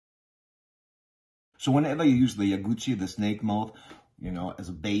So whenever you use the yaguchi, the snake mouth, you know, as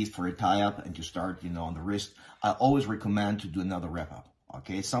a base for a tie-up and to start, you know, on the wrist, I always recommend to do another wrap-up,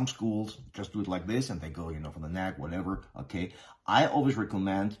 okay? Some schools just do it like this and they go, you know, for the neck, whatever, okay? I always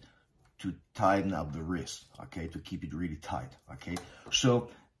recommend to tighten up the wrist, okay, to keep it really tight, okay? So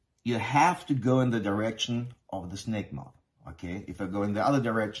you have to go in the direction of the snake mouth, okay? If I go in the other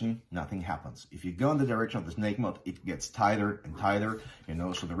direction, nothing happens. If you go in the direction of the snake mouth, it gets tighter and tighter, you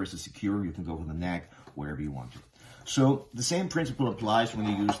know, so the wrist is secure. You can go for the neck, wherever you want to. So the same principle applies when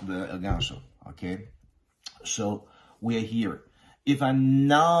you use the gancho, okay? So we're here. If I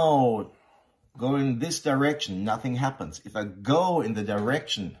now go in this direction, nothing happens. If I go in the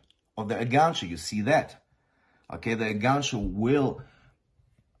direction of the gancho, you see that, okay? The gancho will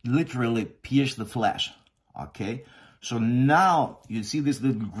literally pierce the flesh, okay? So now you see these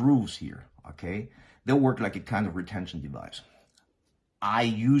little grooves here, okay? They work like a kind of retention device. I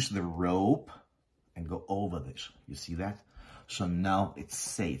use the rope and go over this. You see that? So now it's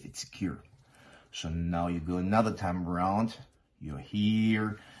safe, it's secure. So now you go another time around, you're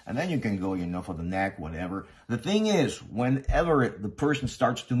here, and then you can go, you know, for the neck, whatever. The thing is, whenever the person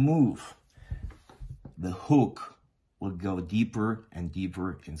starts to move, the hook will go deeper and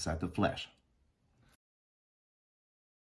deeper inside the flesh.